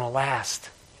 it's not going to last.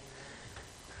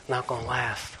 Not going to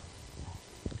last.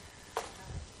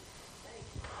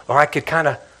 Or I could kind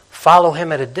of follow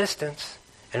him at a distance,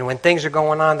 and when things are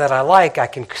going on that I like, I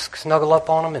can snuggle up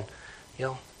on him and,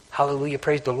 hallelujah,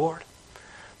 praise the Lord.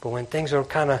 But when things are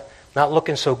kind of not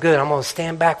looking so good, I'm going to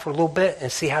stand back for a little bit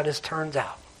and see how this turns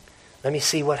out. Let me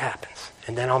see what happens,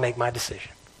 and then I'll make my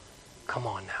decision. Come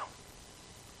on now.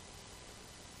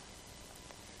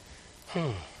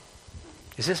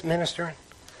 Is this ministering?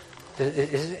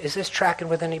 Is this tracking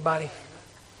with anybody?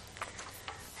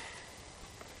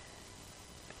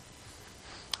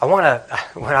 When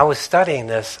I was studying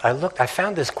this, I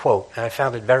found this quote, and I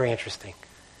found it very interesting.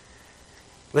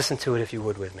 Listen to it if you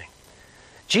would with me.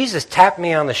 Jesus tapped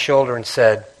me on the shoulder and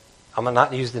said, I'm going to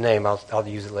not use the name, I'll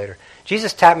use it later.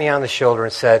 Jesus tapped me on the shoulder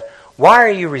and said, why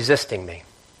are you resisting me?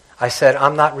 I said,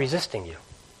 I'm not resisting you.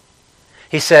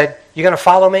 He said, you going to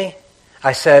follow me?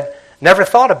 I said, never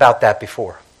thought about that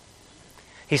before.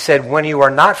 He said, when you are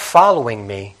not following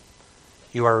me,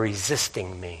 you are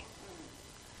resisting me.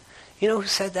 You know who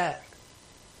said that?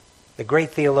 The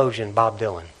great theologian Bob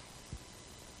Dylan.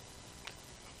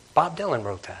 Bob Dylan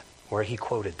wrote that, where he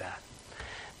quoted that.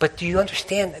 But do you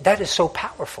understand? That is so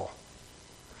powerful.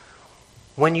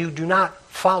 When you do not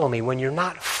follow me, when you're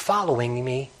not following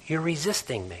me, you're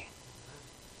resisting me.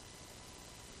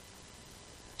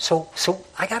 So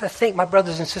I got to think, my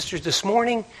brothers and sisters, this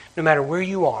morning, no matter where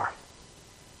you are,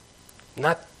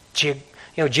 not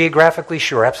geographically,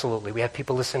 sure, absolutely. We have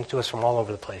people listening to us from all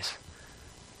over the place.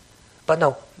 But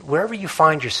no, wherever you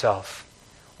find yourself,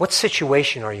 what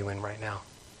situation are you in right now?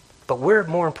 But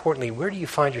more importantly, where do you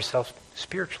find yourself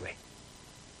spiritually?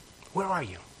 Where are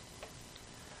you?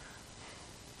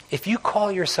 If you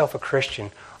call yourself a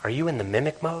Christian, are you in the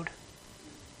mimic mode?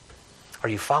 Are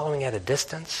you following at a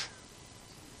distance?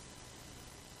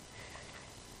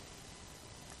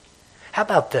 How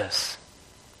about this?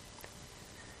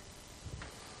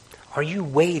 Are you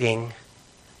waiting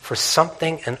for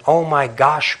something, an oh my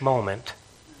gosh moment?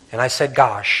 And I said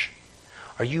gosh.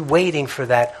 Are you waiting for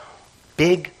that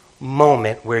big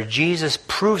moment where Jesus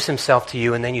proves himself to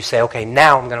you and then you say, okay,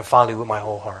 now I'm going to follow you with my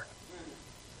whole heart?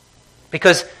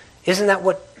 Because isn't that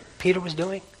what Peter was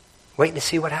doing? Waiting to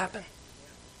see what happened?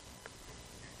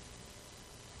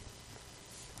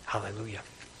 Hallelujah.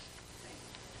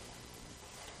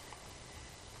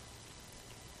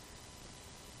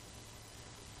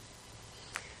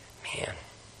 Man,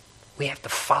 we have to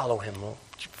follow him,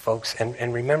 folks.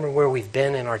 And remember where we've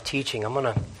been in our teaching.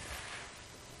 I'll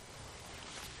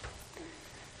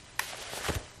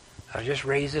just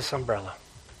raise this umbrella.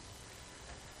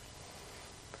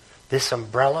 This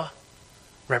umbrella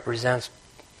represents,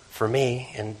 for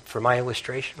me, and for my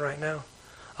illustration right now,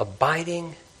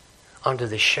 abiding under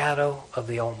the shadow of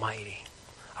the Almighty.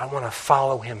 I want to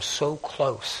follow him so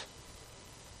close.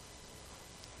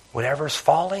 Whatever's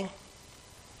falling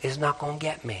is not going to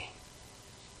get me.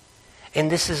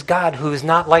 And this is God who is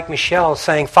not like Michelle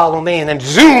saying, follow me, and then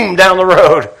zoom down the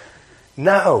road.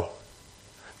 No.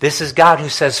 This is God who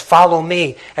says, follow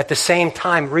me, at the same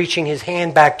time reaching his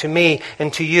hand back to me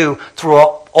and to you through an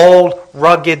old,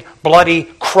 rugged, bloody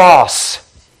cross.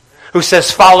 Who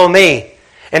says, follow me.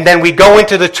 And then we go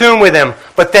into the tomb with him,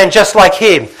 but then just like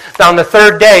him, on the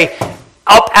third day,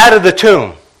 up out of the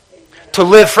tomb to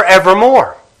live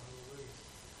forevermore.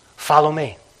 Follow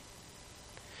me.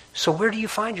 So where do you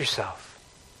find yourself?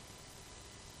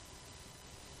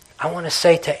 I want to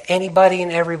say to anybody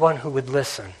and everyone who would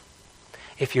listen,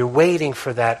 if you're waiting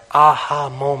for that aha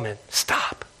moment,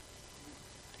 stop.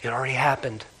 It already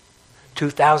happened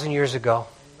 2,000 years ago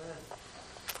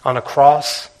on a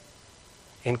cross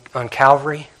on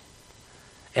Calvary.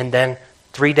 And then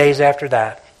 3 days after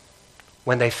that,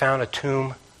 when they found a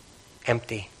tomb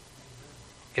empty.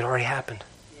 It already happened.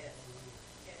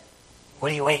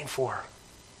 What are you waiting for?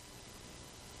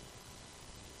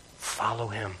 Follow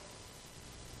him.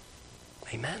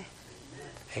 Amen?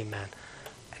 Amen.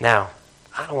 Now,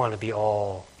 I don't want to be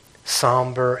all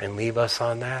somber and leave us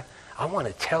on that. I want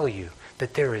to tell you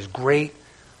that there is great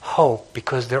hope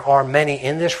because there are many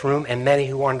in this room and many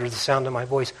who are under the sound of my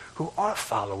voice who are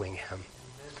following him.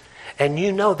 And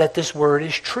you know that this word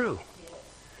is true.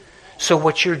 So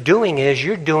what you're doing is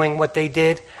you're doing what they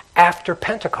did after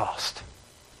Pentecost.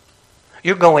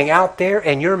 You're going out there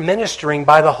and you're ministering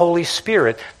by the Holy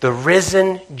Spirit, the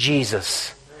risen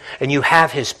Jesus. And you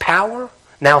have his power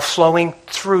now flowing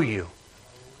through you.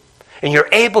 And you're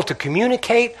able to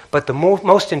communicate, but the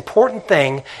most important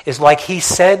thing is like he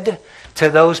said to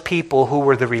those people who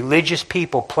were the religious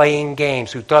people playing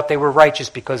games, who thought they were righteous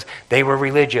because they were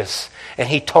religious. And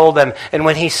he told them, and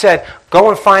when he said, go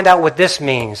and find out what this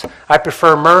means, I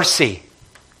prefer mercy.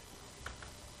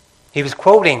 He was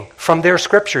quoting from their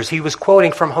scriptures. He was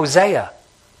quoting from Hosea.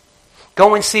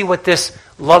 Go and see what this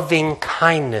loving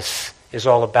kindness is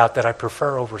all about that I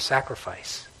prefer over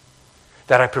sacrifice.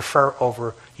 That I prefer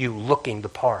over you looking the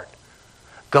part.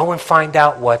 Go and find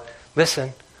out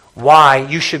why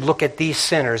you should look at these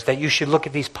sinners, that you should look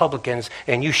at these publicans,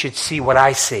 and you should see what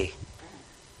I see.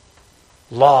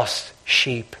 Lost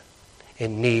sheep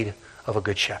in need of a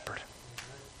good shepherd.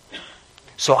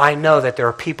 So I know that there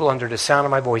are people under the sound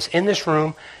of my voice in this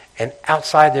room and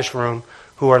outside this room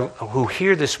who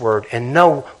hear this word and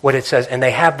know what it says, and they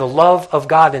have the love of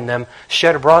God in them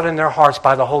shed abroad in their hearts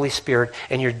by the Holy Spirit,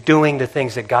 and you're doing the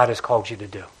things that God has called you to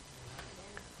do.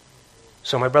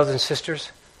 So my brothers and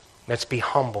sisters, let's be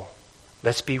humble,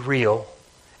 let's be real,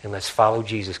 and let's follow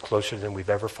Jesus closer than we've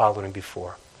ever followed him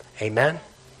before. Amen?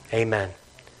 Amen.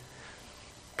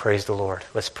 Praise the Lord.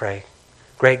 Let's pray.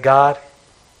 Great God,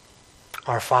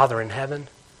 our Father in heaven,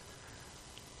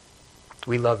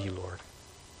 we love you, Lord.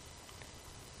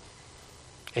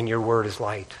 And your word is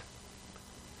light.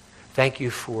 Thank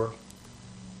you for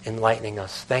enlightening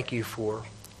us. Thank you for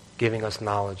giving us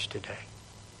knowledge today.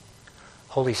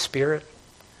 Holy Spirit,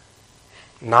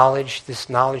 this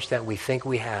knowledge that we think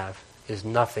we have is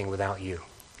nothing without you.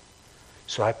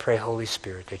 So I pray, Holy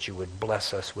Spirit, that you would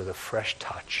bless us with a fresh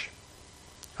touch,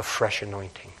 a fresh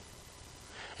anointing,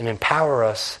 and empower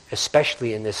us,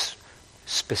 especially in this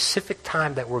specific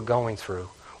time that we're going through,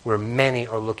 where many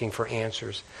are looking for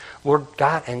answers. Lord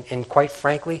God, and quite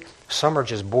frankly, some are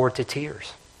just bored to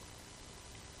tears.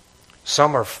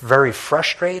 Some are very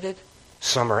frustrated.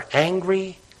 Some are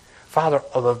angry. Father,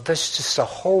 there's just a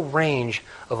whole range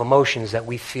of emotions that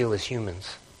we feel as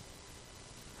humans.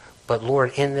 But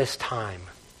Lord, in this time,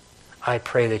 I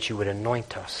pray that you would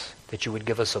anoint us, that you would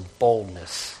give us a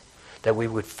boldness, that we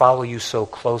would follow you so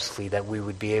closely that we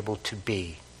would be able to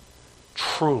be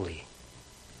truly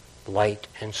light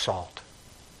and salt.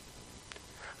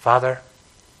 Father,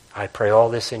 I pray all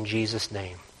this in Jesus'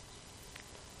 name.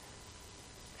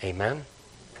 Amen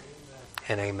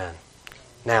and amen.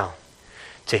 Now,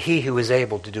 to he who is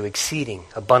able to do exceeding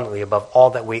abundantly above all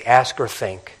that we ask or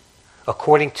think,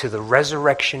 according to the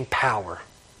resurrection power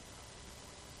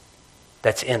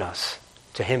that's in us,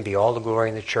 to him be all the glory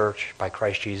in the church by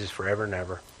Christ Jesus forever and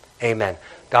ever. Amen.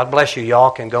 God bless you.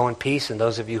 Y'all can go in peace, and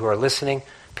those of you who are listening,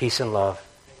 peace and love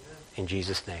in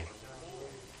Jesus' name.